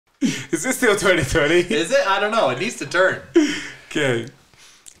Is this still 2020? Is it? I don't know. It needs to turn. Okay.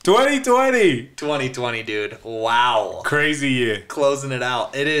 2020. 2020, dude. Wow. Crazy year. Closing it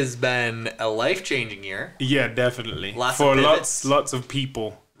out. It has been a life-changing year. Yeah, definitely. Lots for of pivots. lots of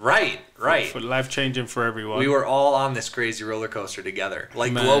people. Right. For life-changing for everyone. We were all on this crazy roller coaster together.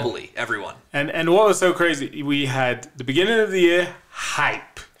 Like, Man. globally, everyone. And what was so crazy, we had the beginning of the year,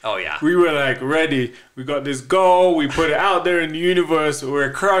 hype. Oh, yeah. We were like ready. We got this goal. We put it out there in the universe.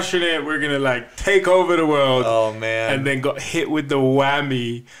 We're crushing it. We're going to like take over the world. Oh, man. And then got hit with the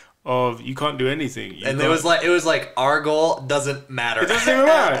whammy of you can't do anything. It was like our goal doesn't matter. It doesn't even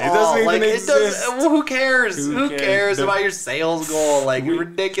matter. It doesn't even exist. Who cares? Who cares The- about your sales goal? Like,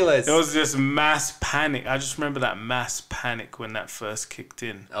 ridiculous. It was just mass panic. I just remember that mass panic when that first kicked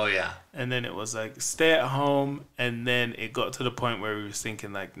in. Oh, yeah. And then it was like stay at home. And then it got to the point where we were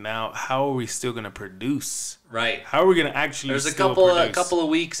thinking like, now how are we still going to produce? Right. How are we going to actually There's a still couple produce? of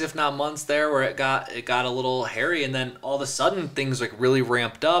weeks, if not months, there where it got a little hairy, and then all of a sudden things like really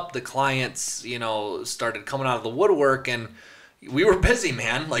ramped up. The clients, started coming out of the woodwork, and we were busy,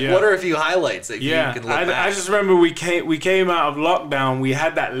 man. Like, Yeah. what are a few highlights that Yeah, you can look back? I just remember we came out of lockdown. We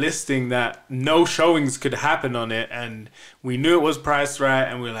had that listing that no showings could happen on it, and we knew it was priced right.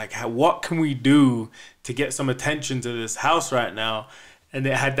 And we were like, what can we do to get some attention to this house right now? And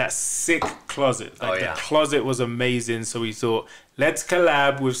it had that sick closet. The closet was amazing. So we thought, let's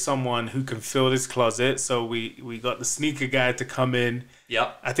collab with someone who can fill this closet. So we got the sneaker guy to come in.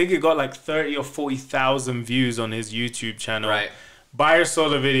 Yep. I think it got like 30 or 40,000 views on his YouTube channel. Right. Buyer saw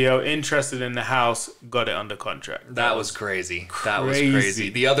the video, interested in the house, got it under contract. That was crazy. That was crazy.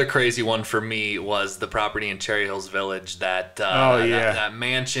 The other crazy one for me was the property in Cherry Hills Village, that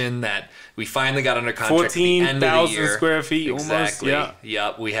mansion that we finally got under contract at the end of the 14,000 year. square feet Exactly. almost. Yeah.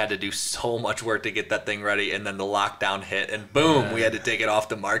 Yep. We had to do so much work to get that thing ready, and then the lockdown hit, and boom, we had to take it off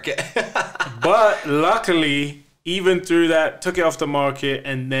the market. But luckily, even through that, took it off the market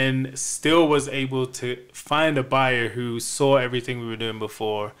and then still was able to find a buyer who saw everything we were doing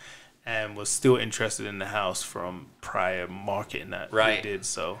before and was still interested in the house from prior marketing that we did.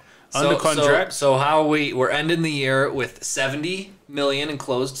 So under contract. So how we're ending the year with 70 million in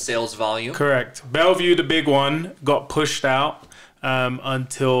closed sales volume. Correct. Bellevue, the big one, got pushed out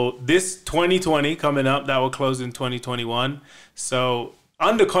until this 2020 coming up. That will close in 2021. So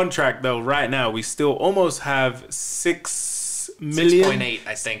under contract, though, right now, we still almost have 6 million. 6.8,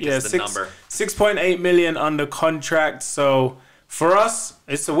 I think, is the number. 6.8 million under contract. So for us,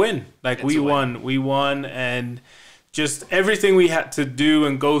 it's a win. Like, we won. We won, and just everything we had to do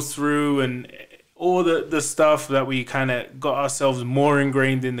and go through and all the stuff that we kind of got ourselves more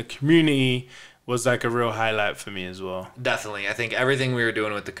ingrained in the community was like a real highlight for me as well. Definitely. I think everything we were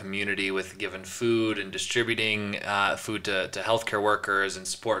doing with the community, with giving food and distributing food to healthcare workers and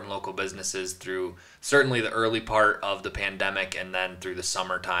supporting local businesses through certainly the early part of the pandemic and then through the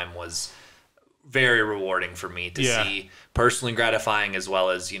summertime was very rewarding for me to see, personally gratifying, as well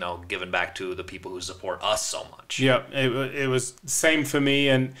as, giving back to the people who support us so much. Yeah, it was the same for me.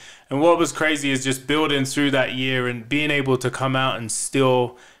 And what was crazy is just building through that year and being able to come out and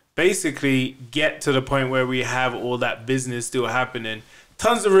still basically get to the point where we have all that business still happening.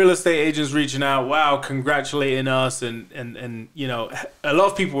 Tons of real estate agents reaching out, wow, congratulating us. And a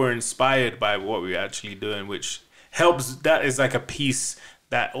lot of people were inspired by what we were actually doing, which helps. That is like a piece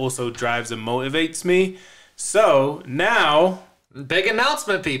that also drives and motivates me. So now, big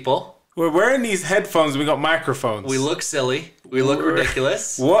announcement, people. We're wearing these headphones. We got microphones. We look silly. We look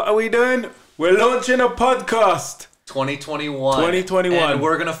ridiculous. What are we doing? We're launching a podcast. 2021. And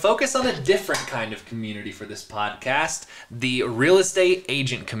we're going to focus on a different kind of community for this podcast, the real estate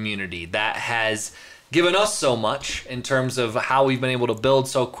agent community that has given us so much in terms of how we've been able to build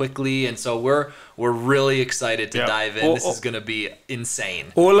so quickly. And so we're really excited to dive in. This is going to be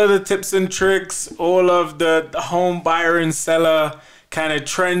insane. All of the tips and tricks, all of the home buyer and seller kind of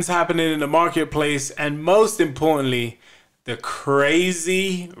trends happening in the marketplace, and most importantly, the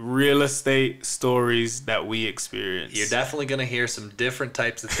crazy real estate stories that we experience. You're definitely going to hear some different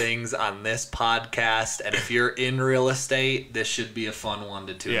types of things on this podcast. And if you're in real estate, this should be a fun one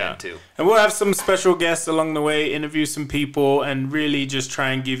to tune into. And we'll have some special guests along the way, interview some people, and really just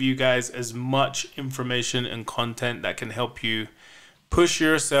try and give you guys as much information and content that can help you push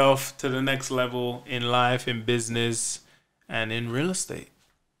yourself to the next level in life, in business, and in real estate.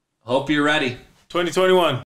 Hope you're ready. 2021.